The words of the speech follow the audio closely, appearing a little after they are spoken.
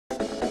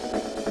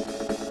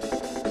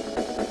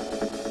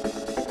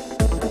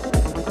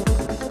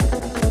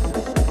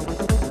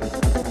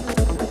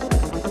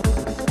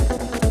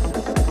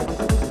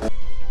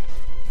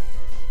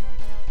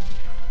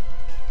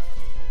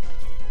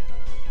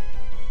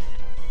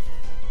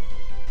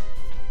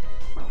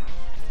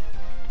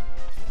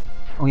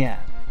Oh yeah,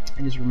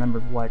 I just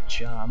remembered what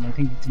I'm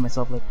thinking to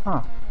myself like,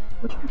 huh,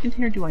 which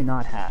container do I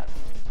not have?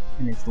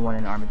 And it's the one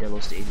in Armadillo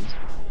stage.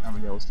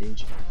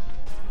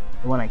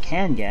 The one I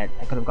can get,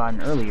 I could have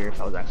gotten earlier if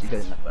I was actually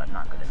good enough, but I'm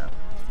not good enough.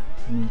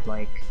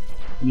 I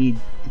need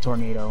the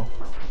tornado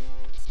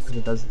because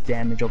it does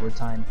damage over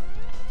time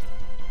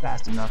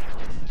fast enough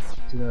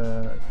to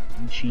the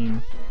machine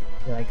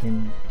that I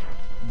can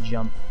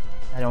jump.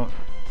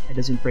 It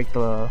doesn't break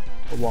the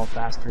wall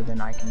faster than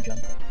I can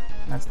jump.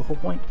 And that's the whole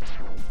point.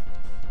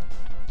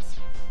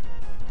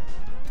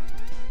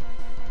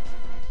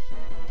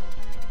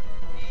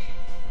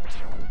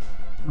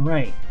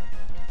 Alright.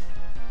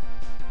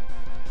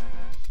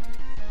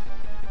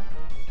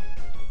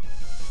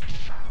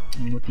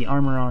 And with the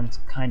armor on, it's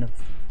kind of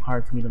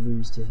hard for me to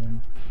lose to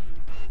him.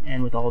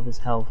 And with all of his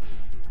health.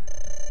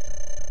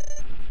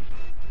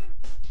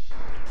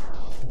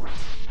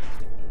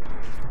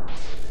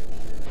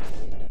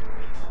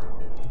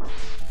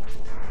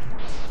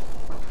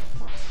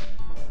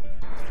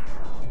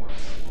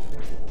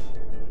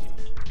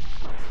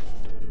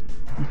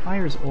 He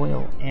fires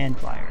oil and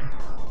fire.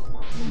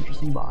 An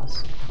interesting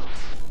boss.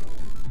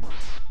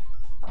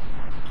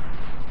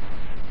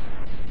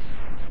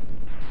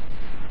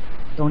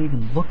 Don't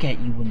even look at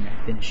you when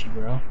I finish you,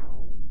 bro.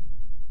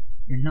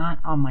 You're not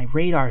on my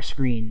radar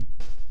screen.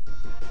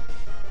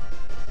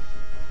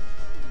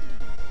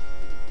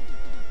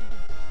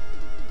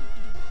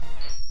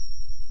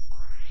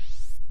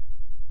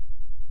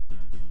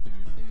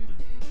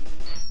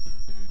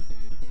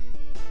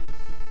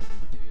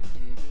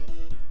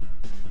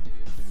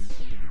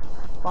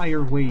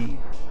 Fire wave.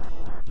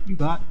 You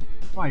got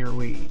fire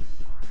wave.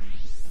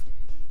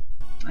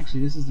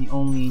 Actually, this is the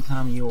only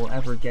time you will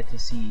ever get to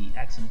see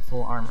X in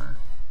full armor.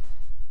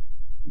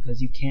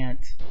 Because you can't.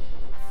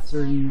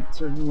 Certain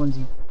ones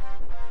you.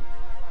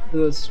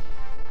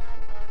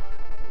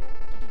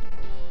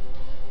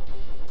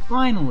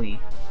 Finally!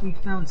 We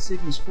found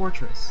Sigma's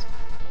fortress.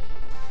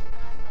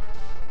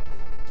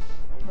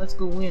 Let's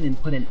go in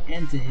and put an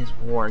end to his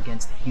war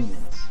against the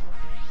humans.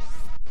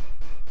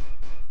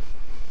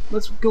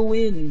 Let's go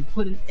in and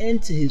put an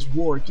end to his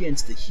war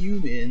against the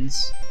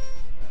humans.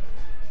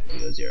 There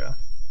you go, Zero.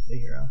 The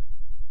hero.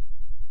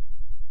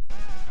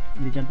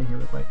 Let me jump in here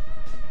real quick.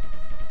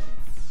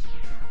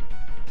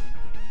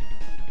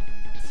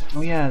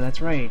 Oh yeah, that's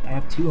right. I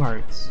have 2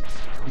 hearts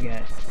to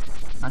get.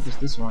 Not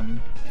just this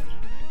one.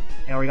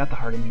 I already got the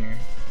heart in here.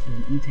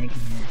 There's an E-tank in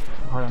here.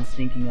 The heart I'm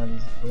thinking of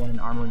is the one in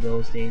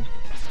Armadillo stage.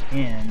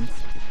 And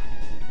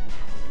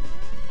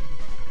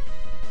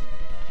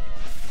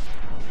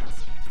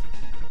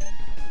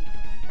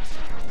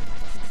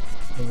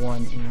the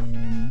one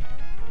in...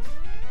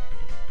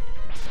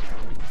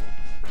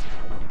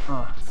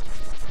 Oh,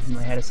 it was in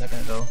my head a second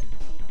ago.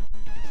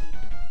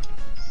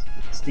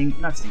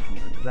 Not Stinking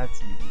Alien, because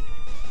that's easy.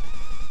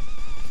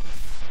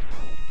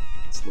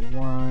 It's the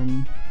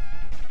one...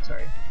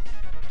 Sorry.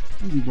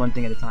 You do one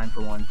thing at a time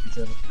for once,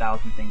 instead of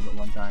 1,000 things at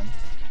one time.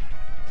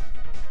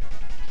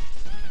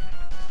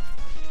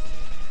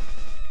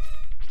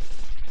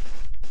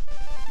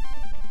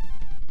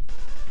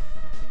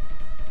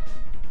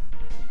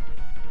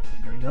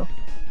 There we go.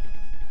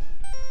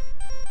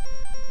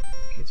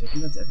 Okay, so I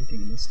think that's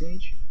everything in this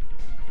stage.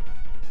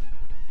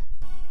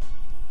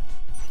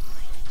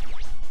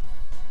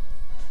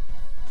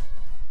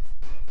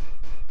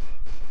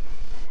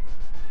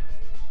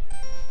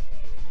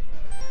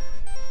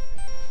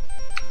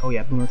 Oh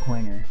yeah, Boomer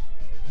Clanger.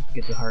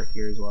 Get the heart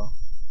here as well.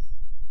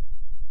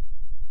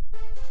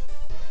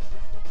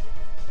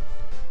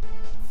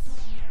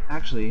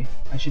 Actually,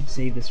 I should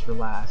save this for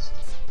last.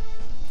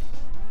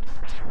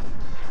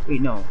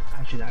 Wait, no,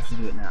 I should actually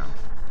do it now.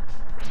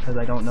 Because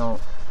I don't know.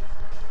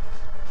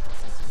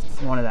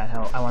 I wanted that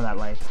health. I wanted that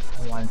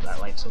life. I wanted that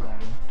life so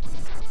badly.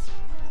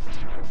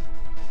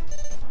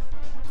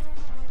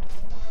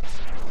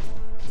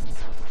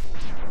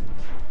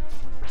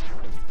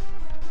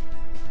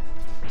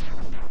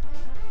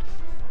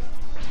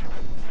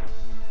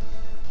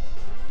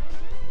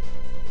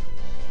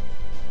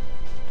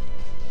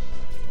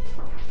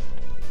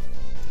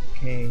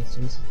 Okay, so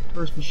this is the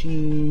first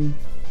machine,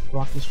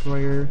 Rock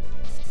Destroyer.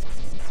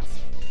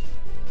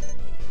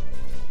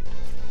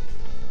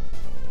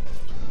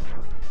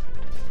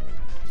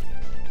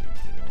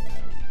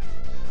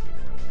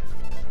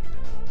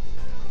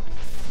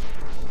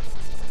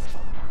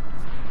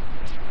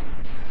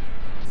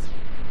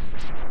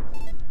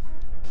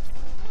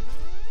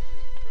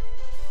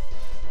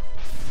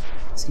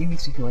 This game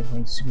makes me feel like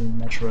playing Super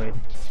Metroid.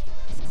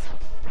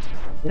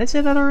 Did I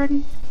say that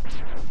already?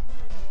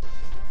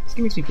 This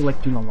game makes me feel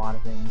like doing a lot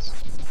of things.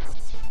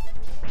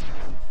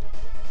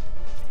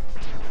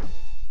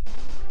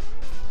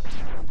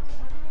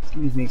 This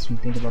game just makes me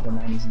think about the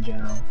 90s in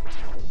general.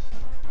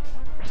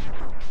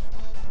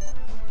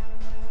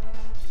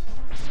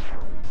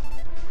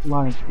 A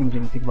lot of things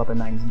make me think about the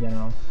 90s in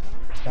general.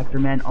 Vector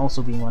Man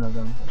also being one of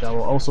them, which I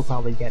will also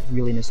probably get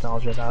really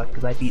nostalgia about,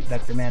 because I beat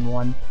Vector Man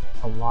 1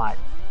 a lot.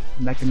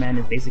 And Vector Man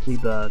is basically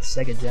the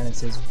Sega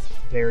Genesis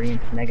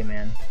variant of Mega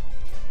Man.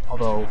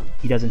 Although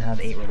he doesn't have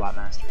 8 robot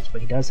masters,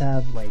 but he does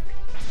have like.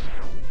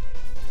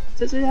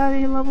 Does it have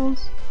 8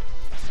 levels?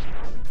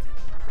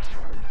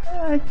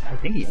 I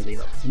think he has 8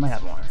 levels. He might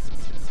have more.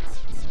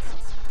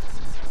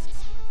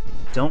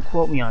 Don't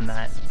quote me on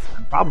that.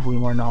 I'm probably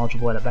more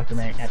knowledgeable at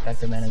Vectorman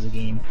as a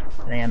game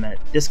than I am at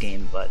this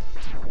game, but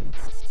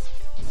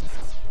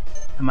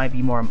I might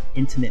be more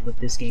intimate with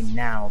this game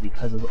now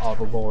because of all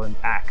the lore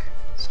and back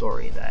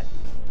story that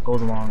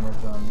goes along with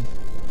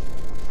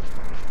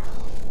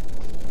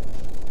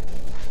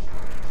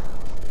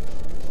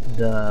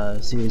the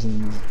series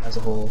as a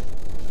whole.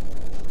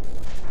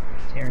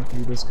 Tearing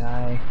through this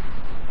guy.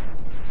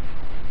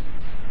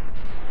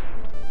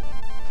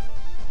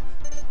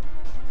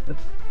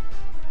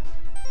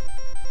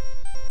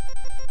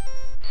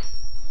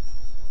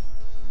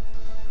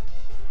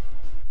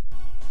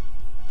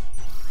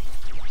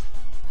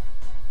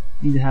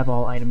 Need to have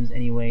all items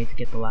anyway to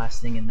get the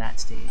last thing in that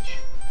stage.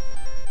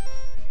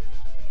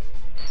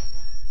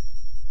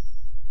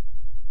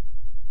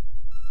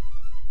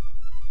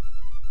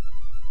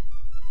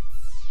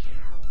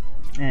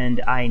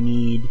 And I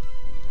need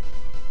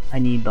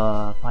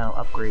the final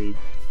upgrade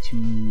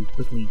to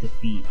quickly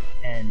defeat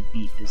and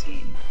beat this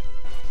game.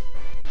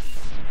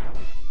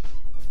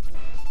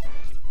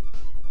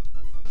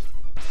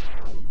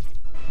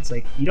 It's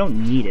like, you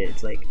don't need it.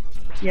 It's like,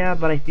 yeah,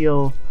 but I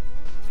feel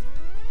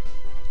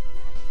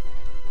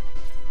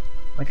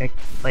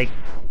like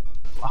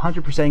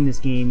 100%ing this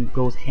game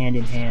goes hand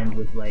in hand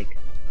with like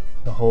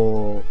the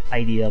whole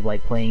idea of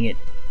like playing it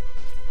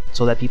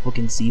so that people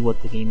can see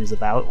what the game is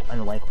about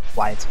and like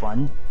why it's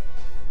fun.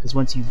 Because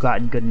once you've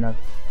gotten good enough,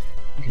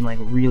 you can like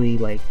really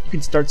like you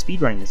can start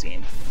speedrunning this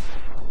game.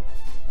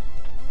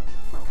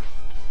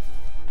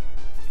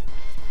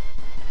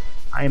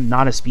 I am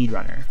not a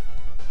speedrunner,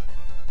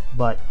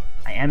 but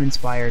I am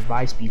inspired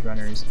by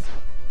speedrunners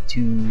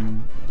to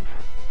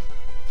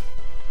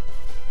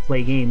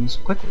play games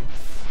quickly,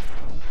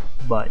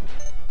 but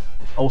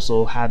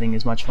also having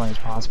as much fun as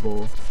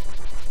possible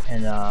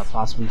and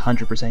possibly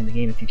 100%ing the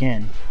game if you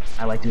can.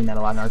 I like doing that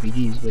a lot in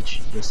RPGs,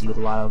 which you'll see with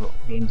a lot of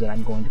games that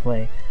I'm going to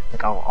play.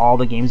 Like all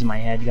the games in my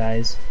head,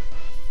 guys.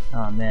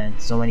 Oh man,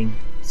 so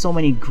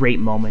many great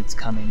moments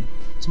coming.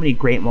 So many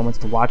great moments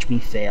to watch me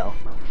fail.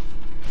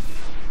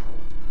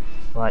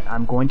 But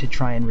I'm going to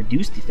try and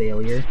reduce the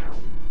failure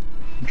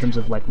in terms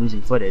of like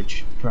losing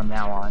footage from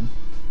now on.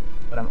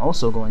 But I'm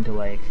also going to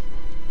like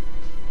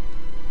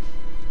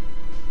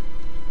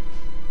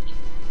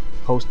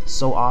post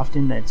so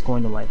often that it's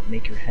going to like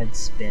make your head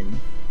spin.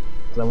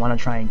 Because I want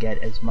to try and get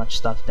as much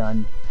stuff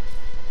done.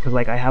 Because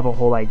like I have a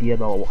whole idea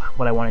about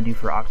what I want to do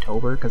for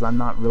October. Because I'm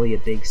not really a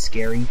big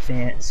scare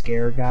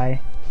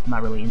guy. I'm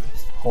not really into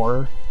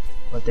horror.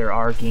 But there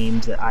are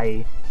games that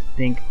I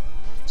think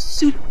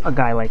suit a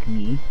guy like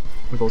me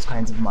for those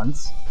kinds of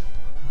months.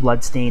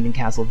 Bloodstained and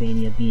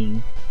Castlevania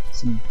being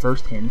some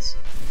first hints.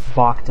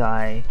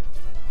 Boktai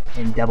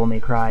and Devil May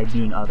Cry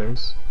being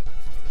others.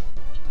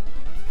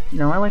 You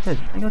know, I like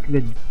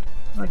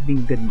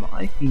being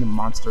a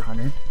monster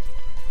hunter.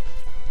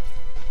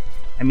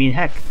 I mean,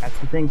 heck, that's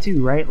the thing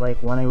too, right?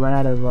 Like when I run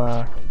out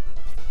of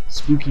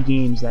spooky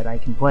games that I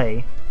can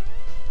play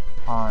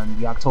on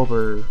the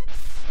October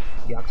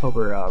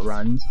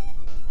runs,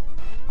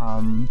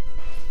 I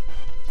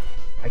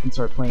can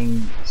start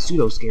playing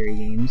pseudo-scary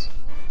games,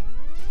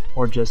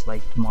 or just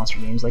like monster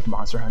games like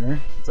Monster Hunter.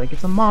 It's like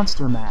it's a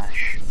monster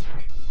mash.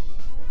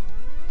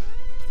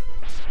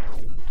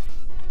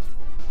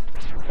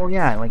 Or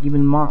yeah, like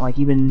even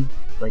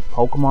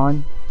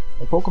Pokemon.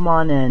 Like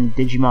Pokemon and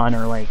Digimon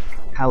are like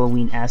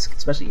Halloween-esque,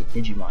 especially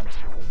Digimon.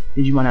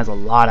 Digimon has a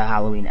lot of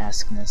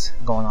Halloween-esqueness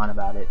going on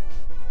about it.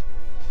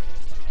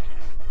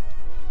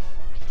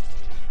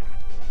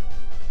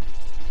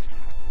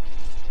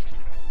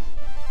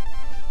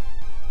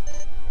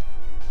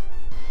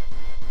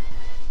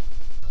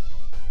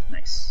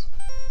 Nice.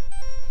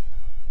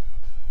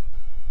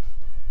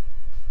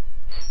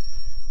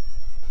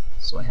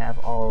 So I have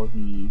all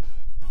the...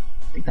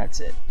 I think that's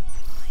it.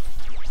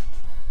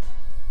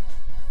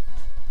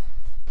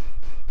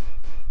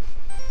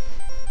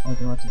 All I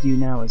have to do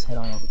now is head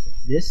on over to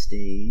this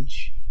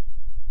stage.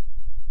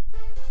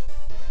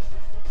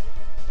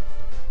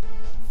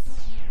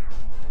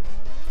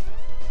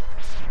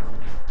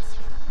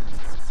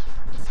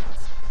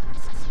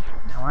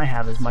 Now I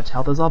have as much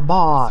health as a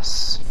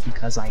boss,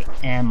 because I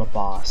am a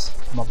boss.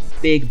 I'm a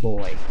big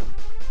boy.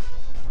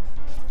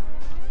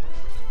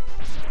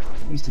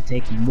 I used to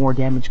take more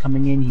damage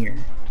coming in here.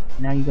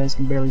 Now you guys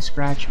can barely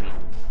scratch me.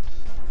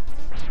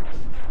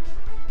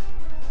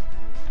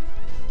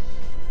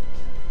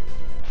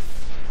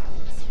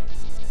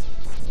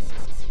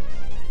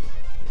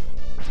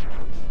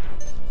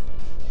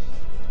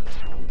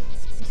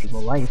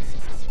 People life.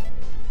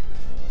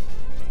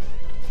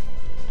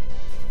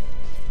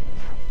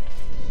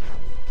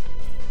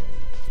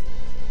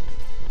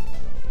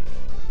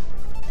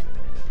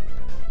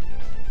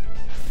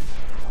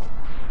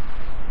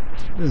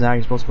 This is how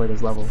you're supposed to play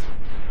this level.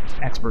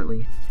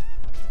 Expertly.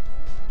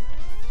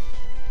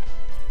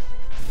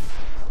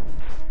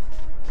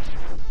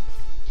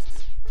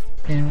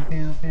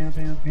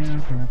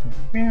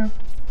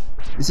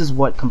 This is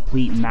what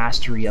complete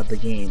mastery of the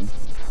game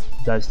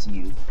does to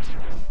you.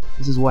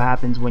 This is what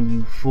happens when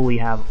you fully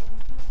have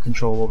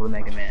control over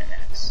Mega Man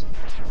X.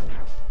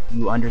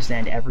 You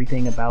understand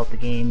everything about the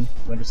game,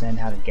 you understand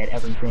how to get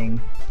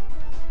everything.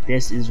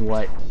 This is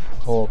what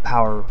whole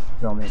power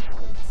fulfillment,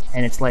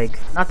 and it's like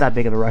not that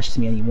big of a rush to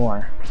me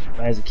anymore.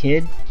 But as a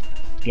kid,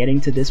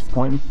 getting to this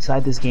point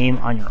inside this game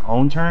on your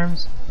own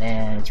terms,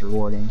 man, it's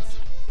rewarding.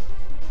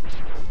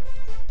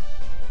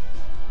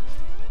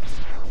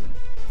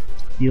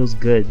 Feels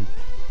good.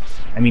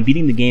 I mean,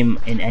 beating the game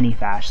in any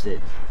facet,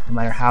 no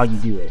matter how you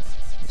do it,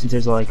 since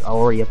there's like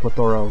already a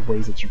plethora of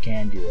ways that you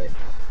can do it,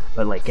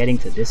 but like getting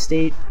to this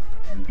state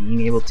and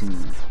being able to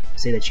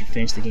say that you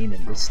finished the game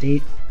in this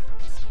state,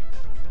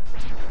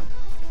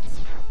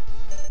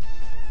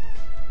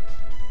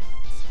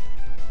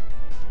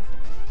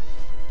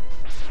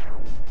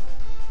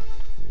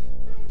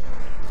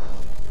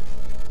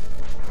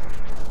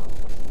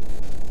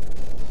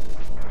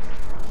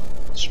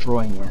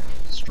 destroying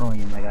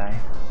you, my guy,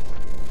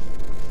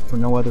 for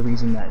no other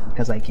reason than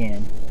because I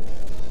can.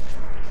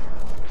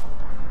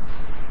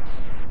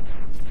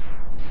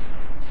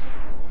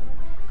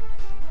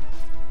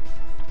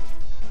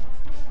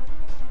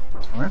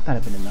 I wonder if that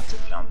had been enough to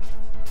jump.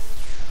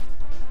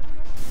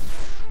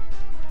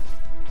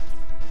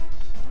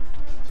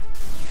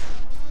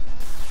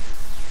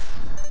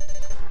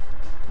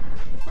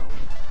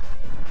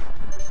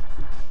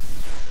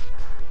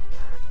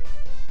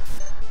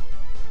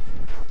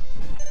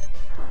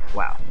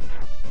 Wow.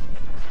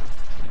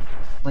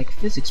 Like,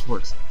 physics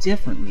works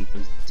differently for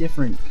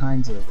different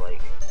kinds of,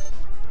 like...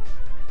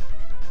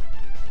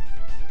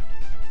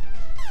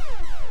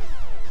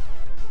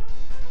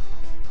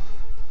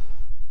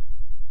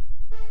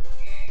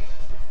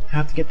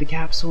 have to get the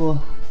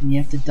capsule, and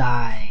you have to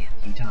die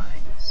a few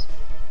times.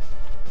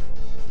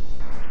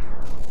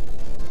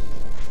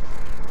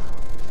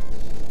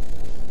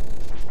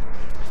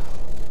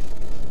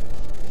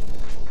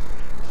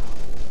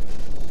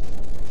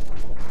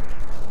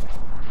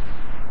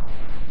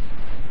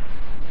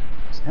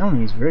 This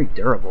enemy is very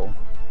durable.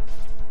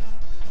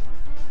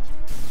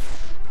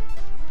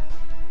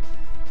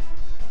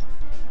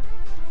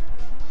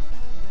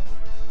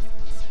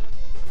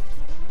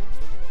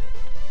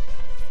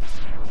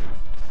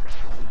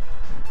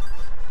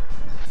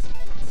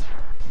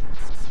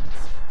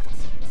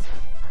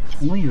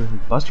 Only your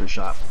Buster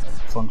Shot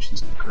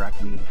functions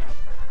correctly.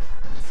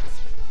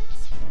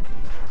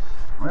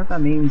 I wonder if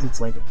that means it's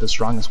like the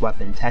strongest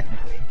weapon,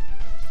 technically.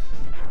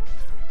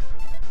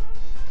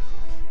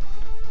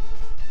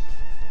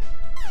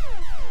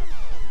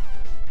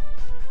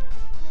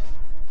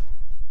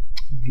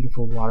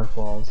 Beautiful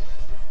waterfalls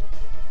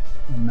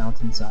in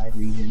mountainside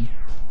region.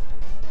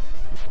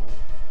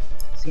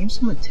 Seems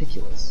so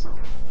meticulous.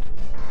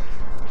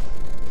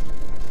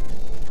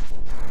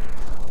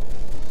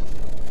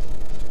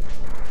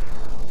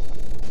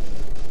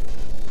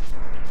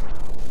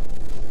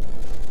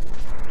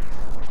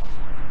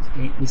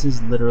 This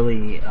is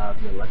literally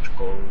the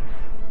electrical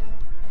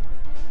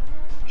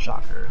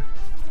shocker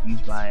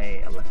used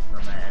by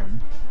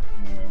MEGAMAN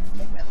in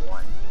MEGAMAN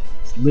 1.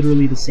 It's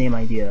literally the same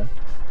idea.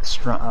 Its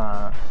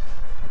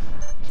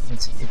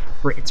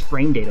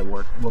frame data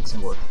works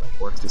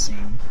the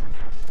same.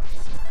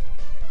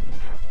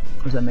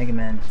 Or is that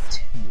MEGAMAN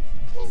 2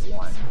 or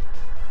 1?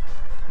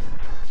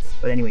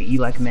 But anyway,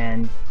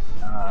 MEGAMAN,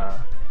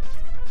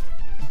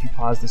 if you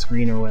pause the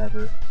screen or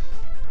whatever,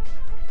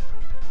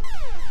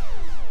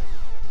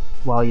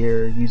 while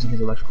you're using his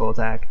electrical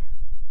attack,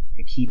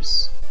 it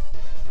keeps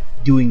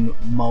doing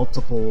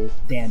multiple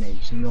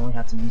damage, so you only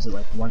have to use it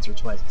like once or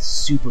twice. It's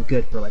super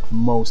good for like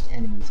most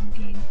enemies in the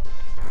game.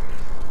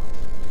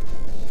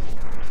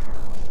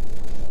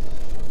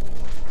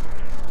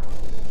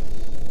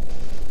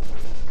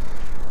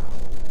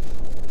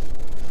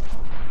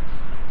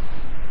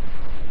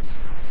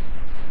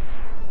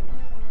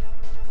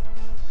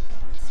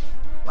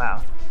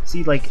 Wow.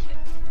 See, like,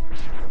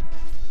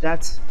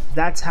 that's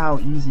how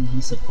easy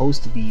he's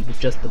supposed to be with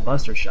just the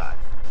Buster Shot.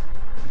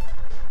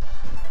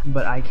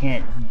 But I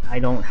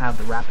don't have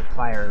the rapid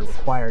fire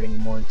required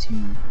anymore to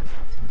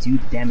do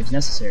the damage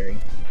necessary.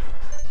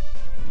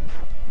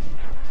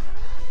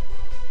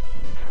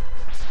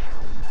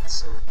 That's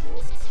so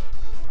cool.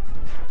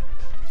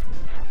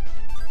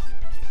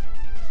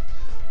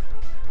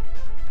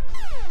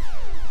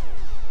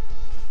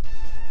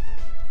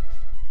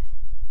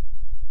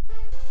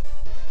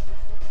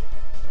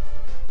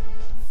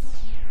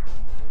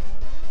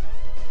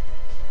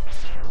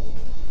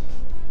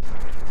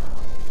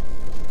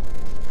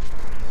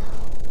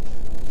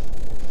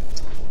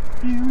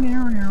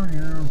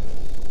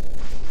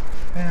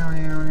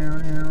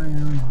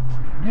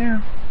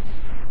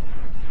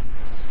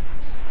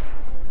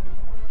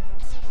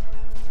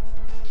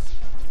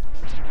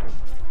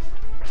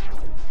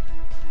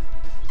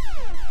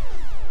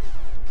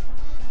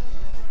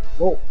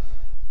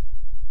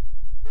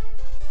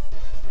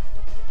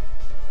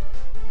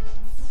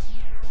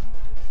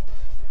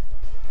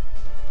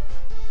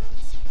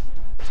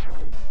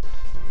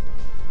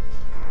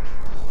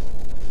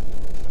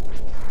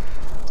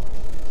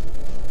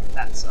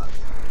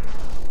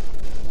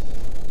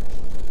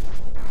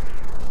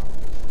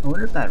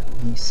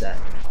 reset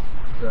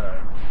the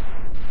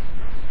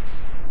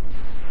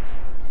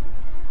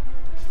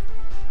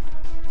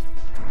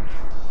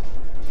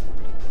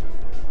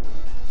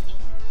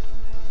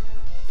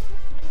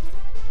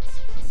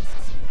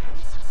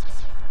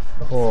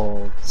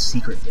whole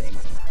secret thing.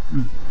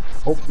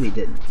 Hopefully it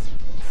didn't.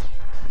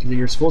 Because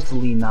you're supposed to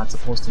lead, not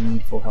supposed to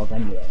need full health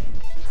anyway.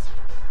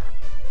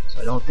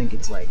 So I don't think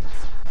it's like,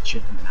 it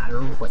shouldn't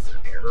matter what your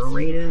error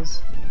rate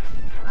is.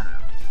 I don't know.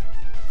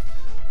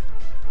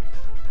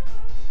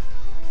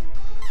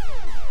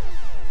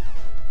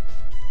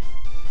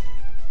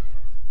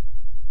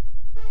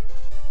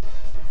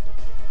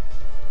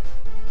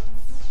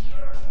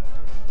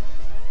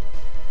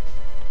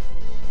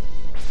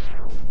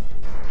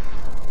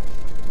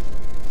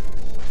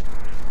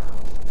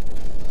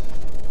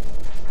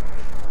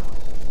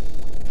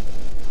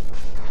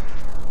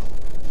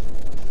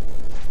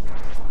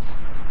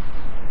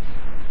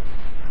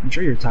 I'm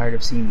sure you're tired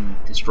of seeing me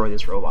destroy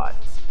this robot,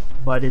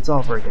 but it's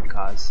all for a good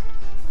cause.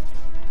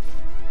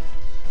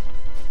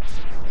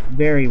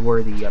 Very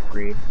worthy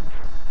upgrade.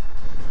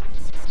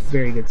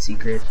 Very good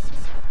secret.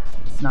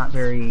 Not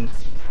very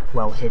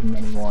well hidden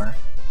anymore.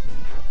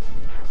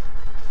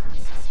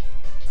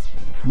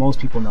 Most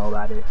people know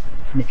about it,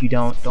 and if you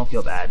don't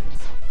feel bad.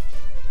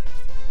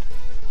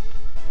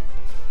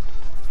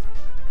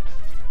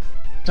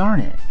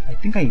 Darn it! I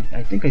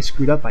think I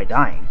screwed up by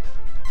dying.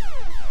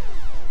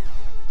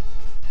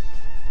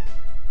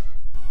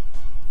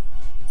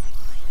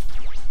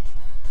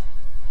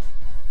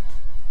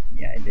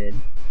 Yeah, I did.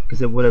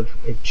 Because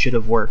it should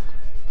have worked.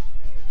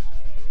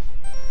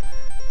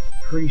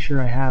 Pretty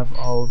sure I have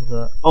all of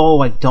the...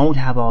 Oh, I don't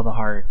have all the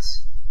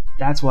hearts.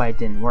 That's why it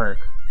didn't work.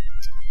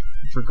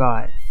 I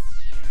forgot.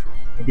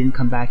 I didn't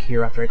come back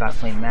here after I got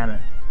Flame Mammoth.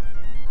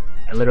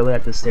 I literally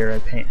had to stare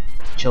at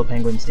Chill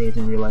Penguin stage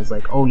and realize,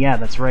 like, oh yeah,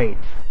 that's right.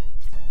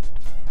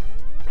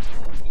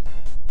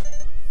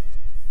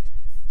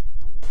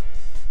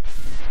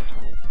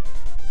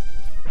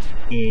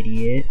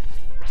 Idiot.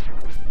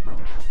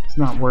 It's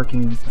not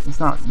working. It's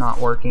not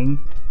working.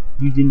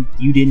 You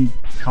didn't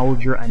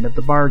hold your end of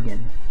the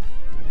bargain.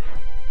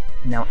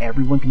 Now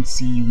everyone can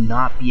see you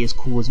not be as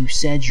cool as you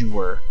said you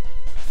were.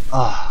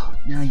 Ugh,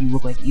 now you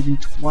look like even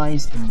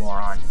twice the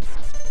moron.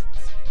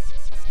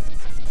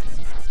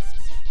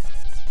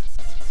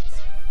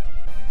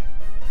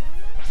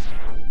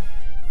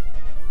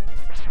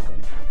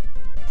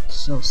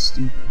 So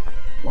stupid.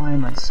 Why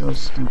am I so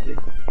stupid?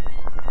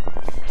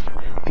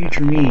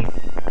 Future me.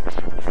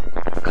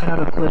 Cut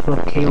out a clip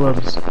of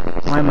Caleb's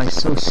 "Why am I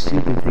so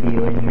stupid"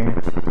 video in here.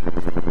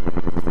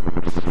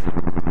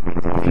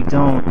 If you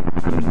don't,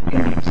 I'm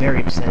gonna be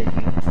very upset at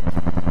you.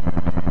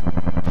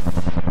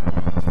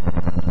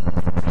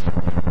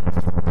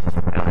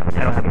 I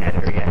don't have an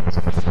editor yet.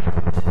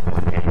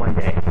 One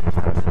day.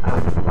 I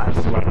would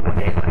love it one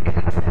day if I could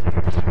have an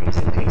editor.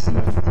 Take some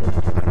of it to edit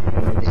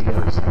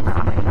videos and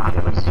not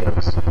have these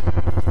jokes.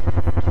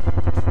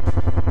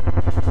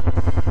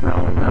 Not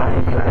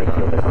only could I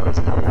feel that I was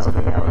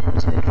helping out, it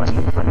was funny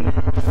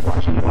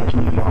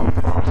watching you fall.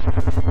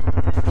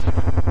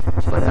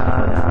 But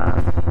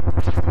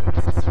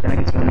then I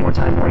get to spend more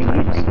time playing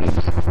games.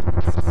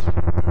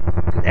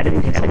 Because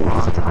editing takes a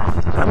long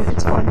time. I mean,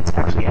 it's fun. It's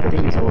actually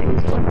editing is always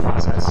a fun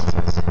process.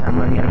 I'm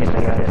learning how to get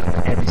better at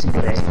it every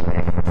single day.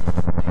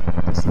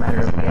 It's a matter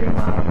of getting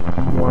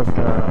more of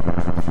the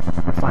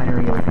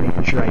refinery, like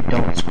making sure I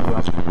don't screw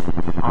up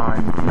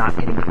on not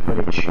getting the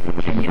footage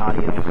and the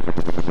audio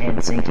and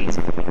syncing.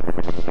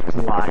 It's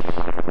a lot.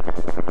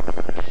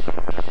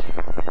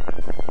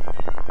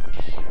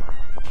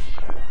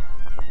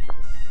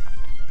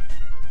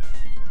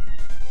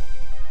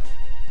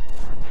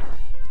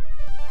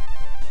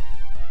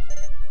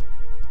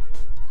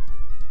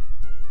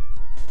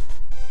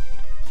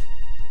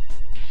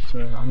 So,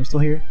 armor still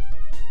here?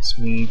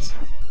 Sweet.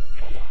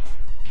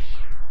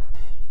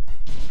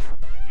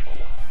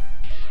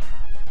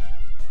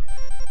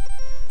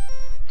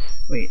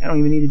 Wait, I don't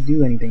even need to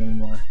do anything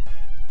anymore.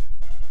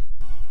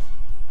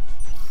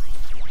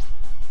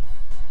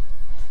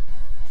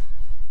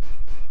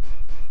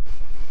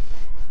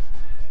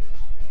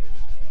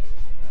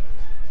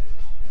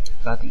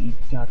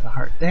 Got the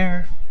heart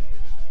there.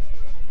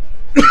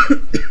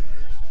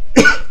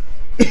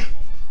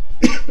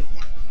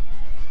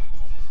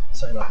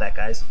 Sorry about that,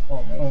 guys.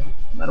 Oh no,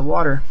 I'm out of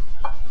water.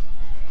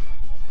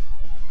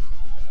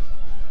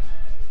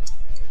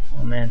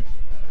 Oh man.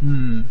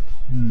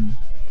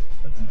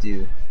 What to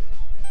do?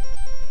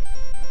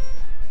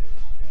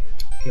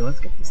 Okay, let's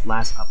get this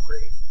last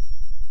upgrade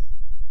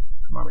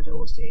from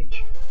Armadillo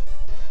stage.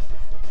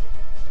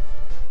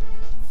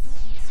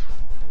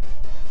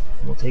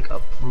 We'll take a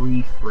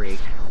brief break.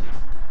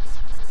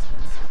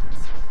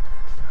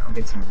 I'll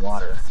get some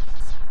water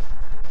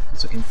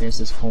so I can finish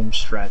this home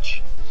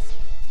stretch.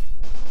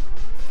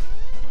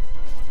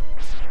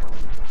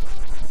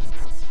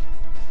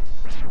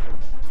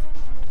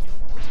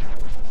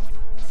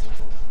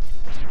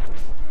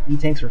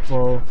 E-tanks are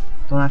full.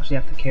 Don't actually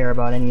have to care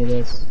about any of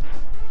this.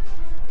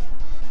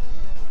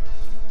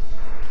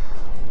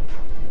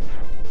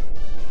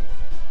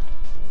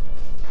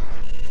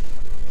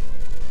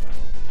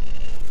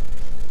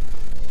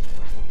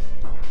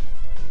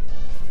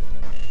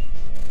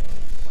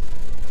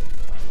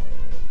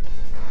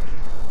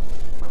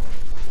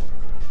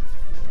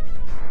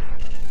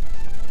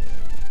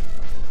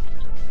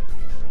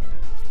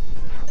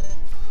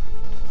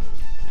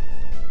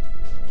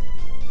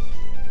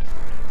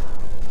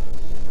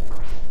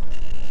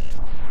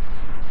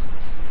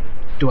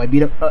 Do I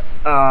beat him?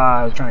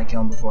 I was trying to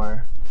kill him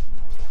before.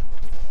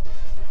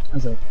 I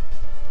was like,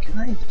 can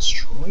I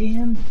destroy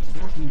him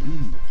before he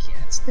even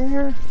gets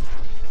there?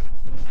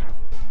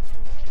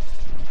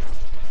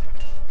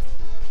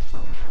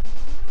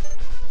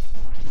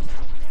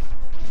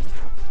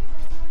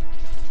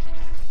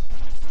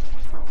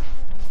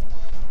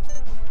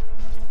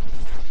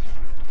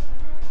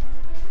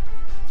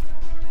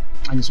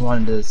 I just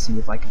wanted to see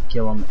if I could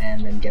kill him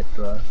and then get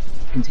the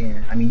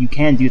container. I mean, you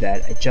can do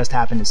that. It just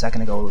happened a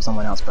second ago with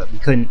someone else, but we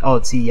couldn't.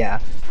 Oh, see, yeah.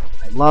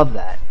 I love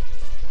that.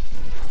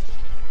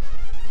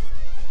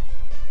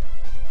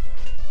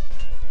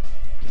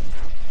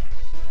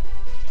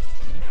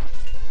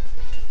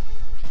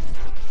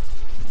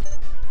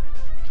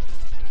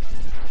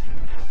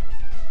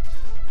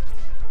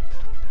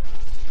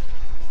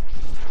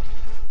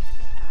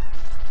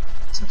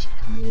 Such a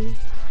good move.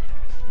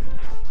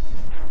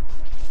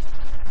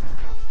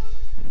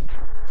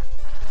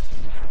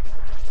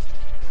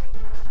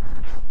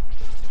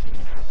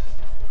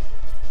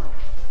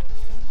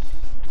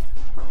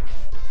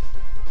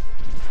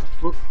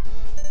 Whoop.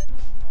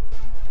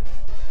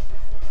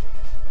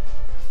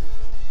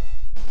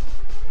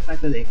 The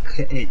fact that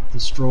it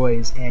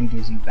destroys and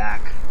gives you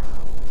back.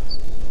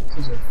 This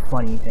is a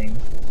funny thing.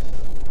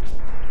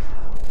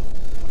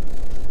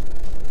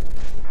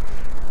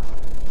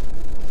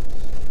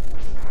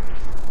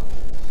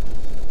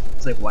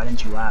 It's like, why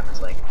didn't you laugh?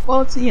 It's like,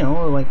 well, it's, you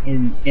know, like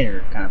an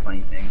inner kind of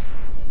funny thing.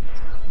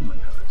 Oh my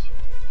gosh.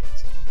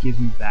 Give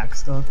you back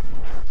stuff?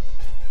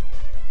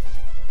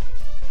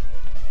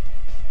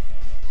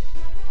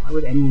 Why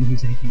would anyone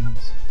use anything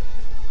else?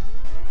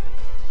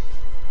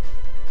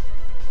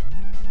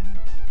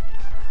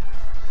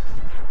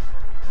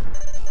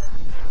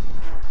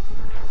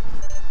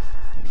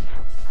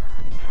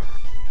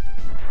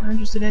 Not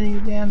interested in any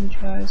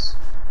damage, guys.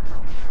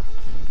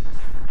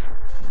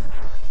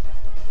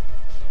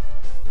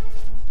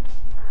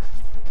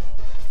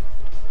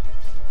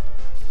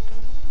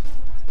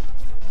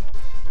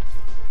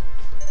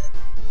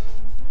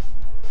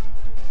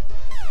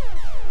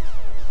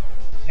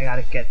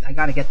 I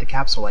gotta get the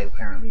capsule, I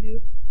apparently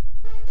do.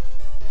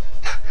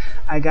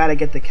 I gotta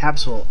get the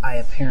capsule, I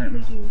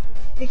apparently do.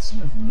 Take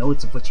some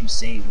notes of what you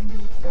say when you're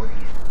recording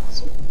it.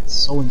 It's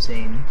so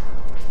insane.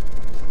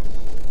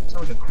 You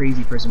sound like a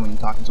crazy person when you're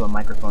talking to a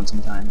microphone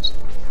sometimes.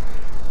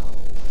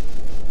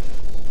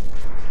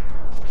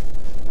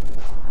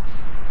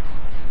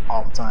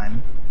 All the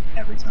time.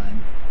 Every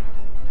time.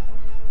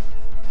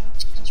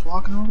 Just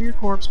walking over your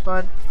corpse,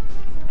 bud.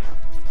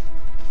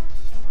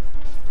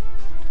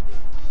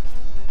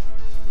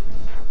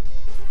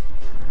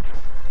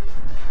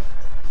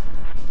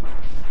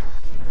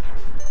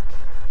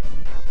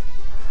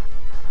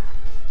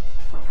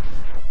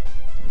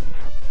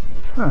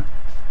 Huh.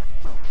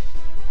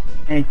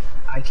 And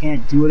I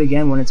can't do it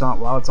again when it's on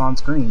while it's on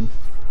screen.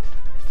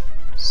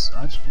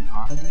 Such an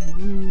oddity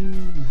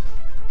move.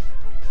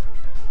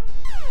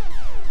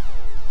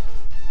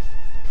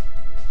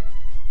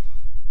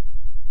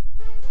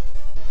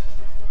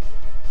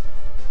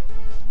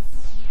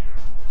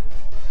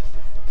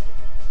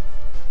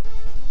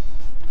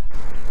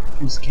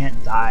 I just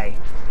can't die.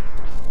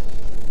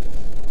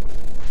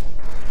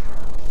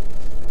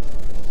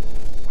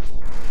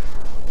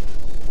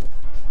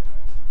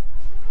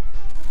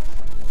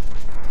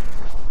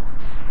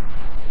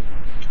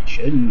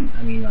 Shouldn't.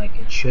 I mean, like,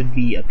 it should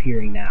be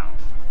appearing now.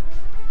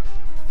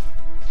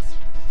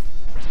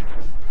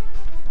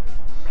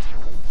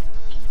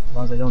 As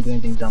long as I don't do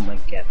anything dumb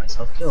like get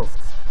myself killed.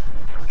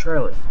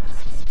 Arbitrarily.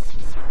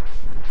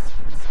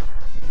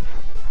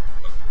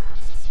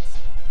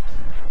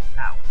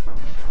 Ow.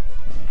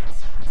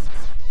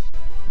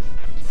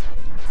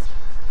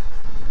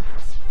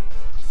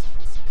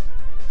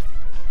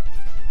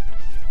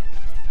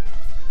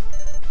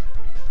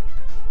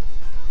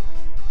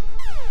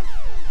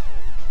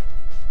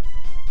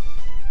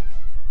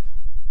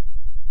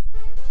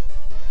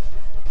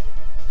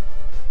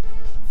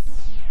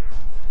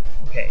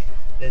 Okay,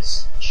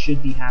 this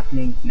should be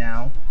happening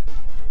now.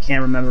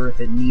 Can't remember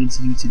if it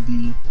needs you to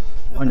be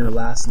on your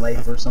last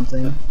life or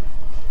something.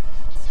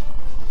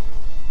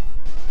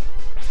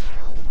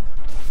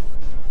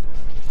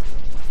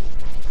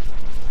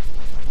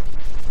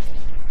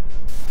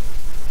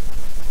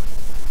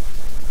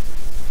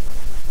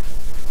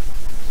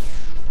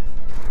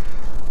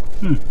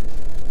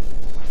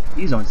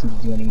 These don't seem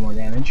to do any more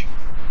damage.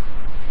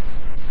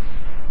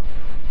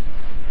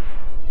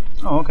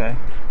 Oh, okay.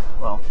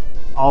 Well,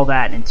 all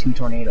that and 2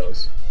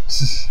 tornadoes.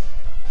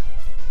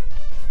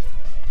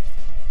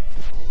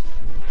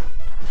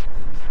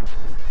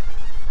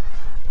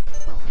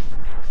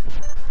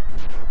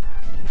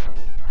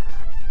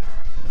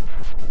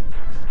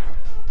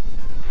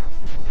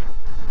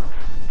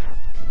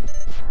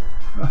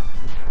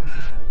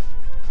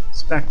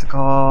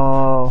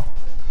 Spectacle!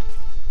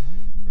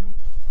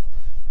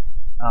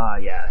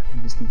 Yeah,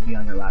 you just need to be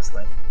on your last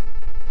life.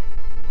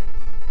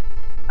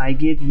 I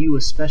give you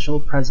a special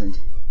present.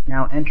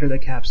 Now enter the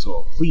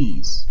capsule,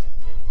 please.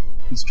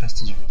 Please trust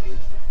his review.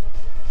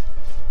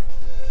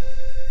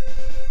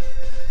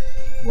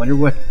 I wonder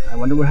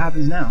what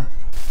happens now.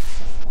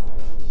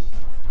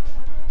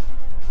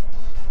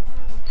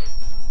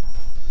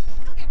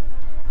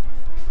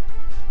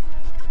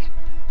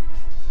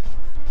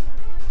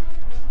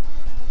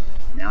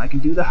 Now I can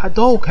do the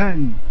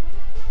Hadouken!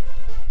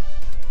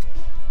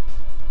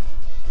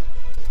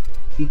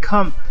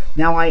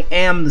 Now I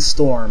am the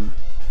storm.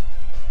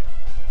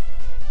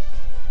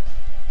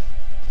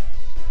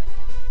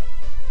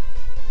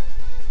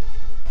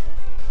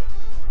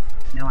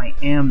 Now I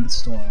am the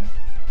storm.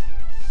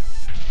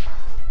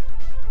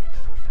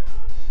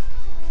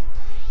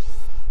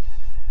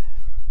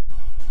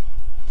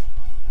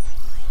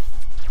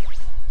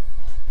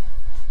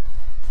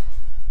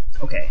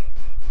 Okay,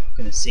 I'm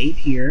gonna save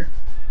here.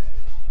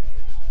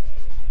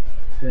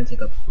 I'm gonna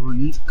take a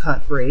brief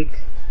cut break.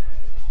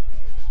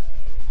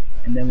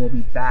 And then we'll be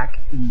back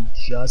in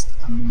just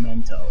a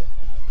memento.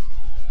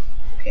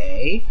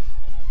 Okay?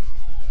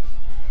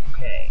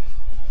 Okay.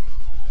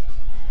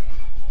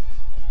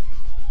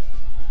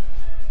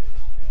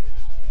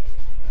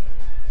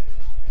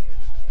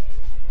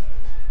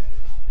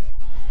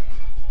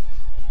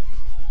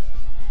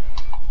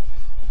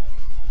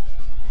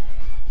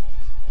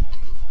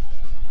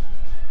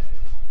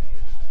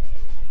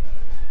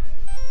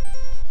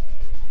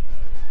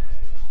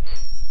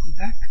 We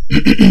back?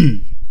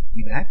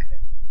 We back?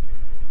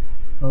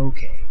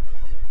 Okay,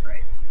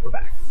 right, we're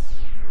back.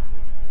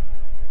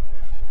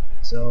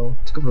 So,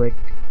 took a break.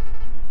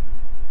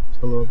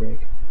 Took a little break.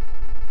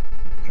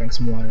 Drank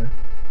some water.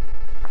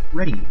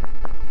 Ready.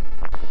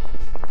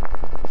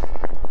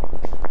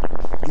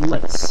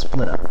 Let's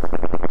split up.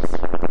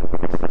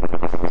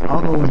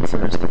 I'll go in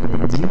first,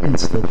 and then you can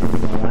slip in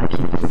while I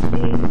keep the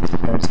main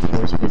defense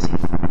force busy.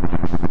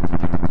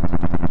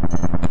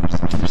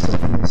 I'm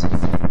still in this.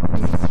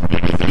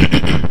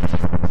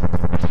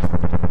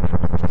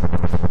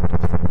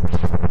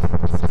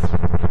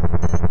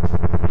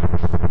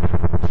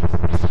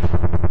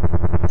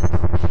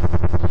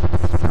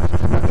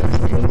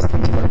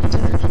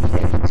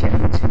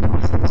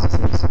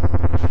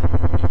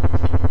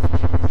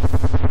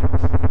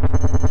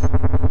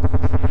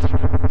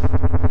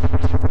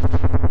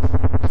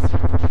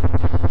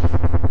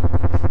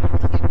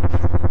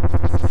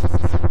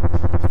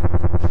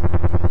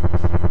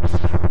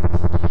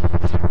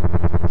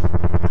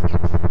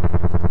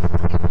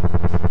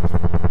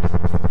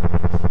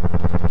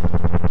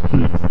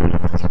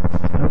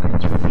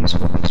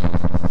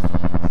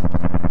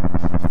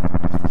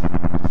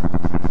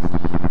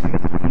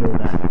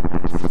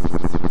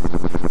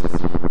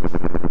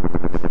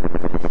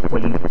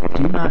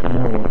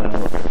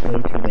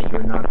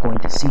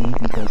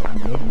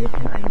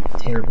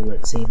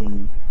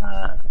 Saving,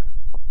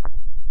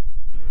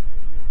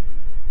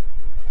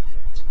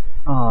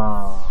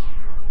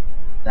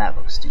 that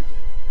looks stupid.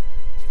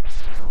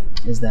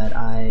 Is that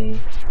I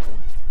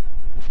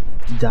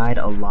died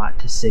a lot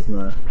to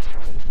Sigma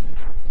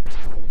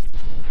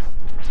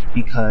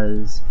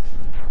because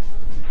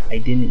I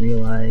didn't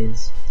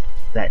realize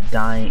that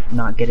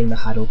not getting the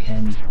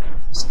Hadouken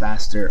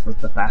was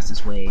the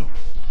fastest way,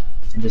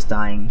 and just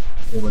dying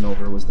over and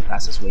over was the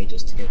fastest way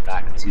just to get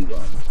back to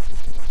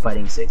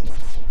fighting Sigma.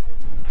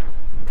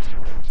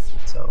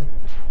 So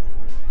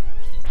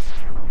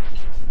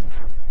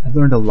I've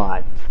learned a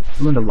lot.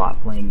 I learned a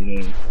lot playing the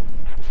game.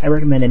 I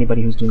recommend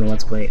anybody who's doing a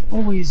Let's Play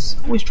always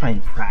try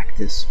and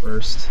practice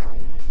first.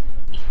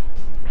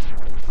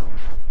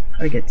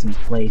 Try to get some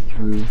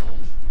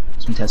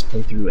test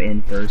playthrough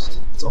in first.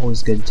 It's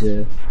always good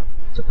to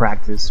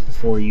practice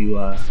before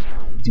you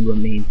do a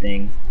main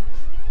thing.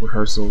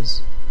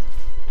 Rehearsals.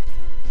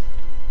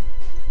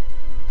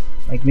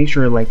 Like, make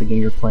sure the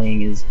game you're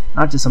playing is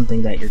not just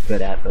something that you're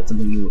good at, but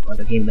something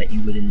a game that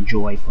you would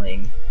enjoy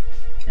playing.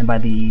 And by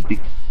the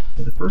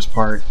first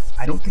part,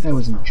 I don't think I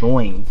was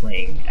enjoying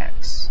playing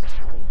X.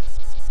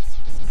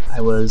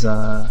 I was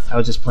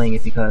just playing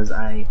it because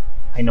I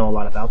know a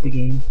lot about the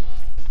game.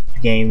 The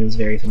game is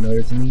very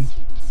familiar to me.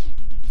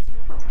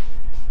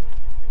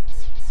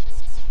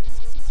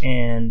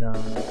 And